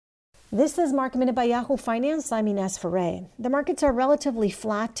This is Market Minute by Yahoo Finance. I'm Ines Ferre. The markets are relatively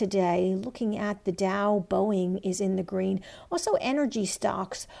flat today. Looking at the Dow, Boeing is in the green. Also, energy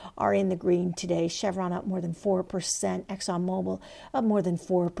stocks are in the green today. Chevron up more than 4%. ExxonMobil up more than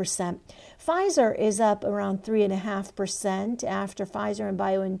 4%. Pfizer is up around 3.5% after Pfizer and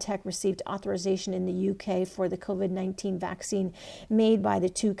BioNTech received authorization in the UK for the COVID-19 vaccine made by the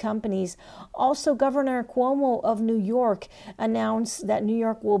two companies. Also, Governor Cuomo of New York announced that New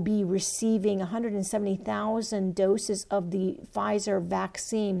York will be receiving 170,000 doses of the Pfizer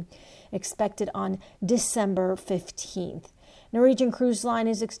vaccine expected on December 15th. Norwegian Cruise Line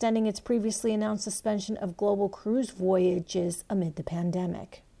is extending its previously announced suspension of global cruise voyages amid the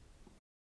pandemic.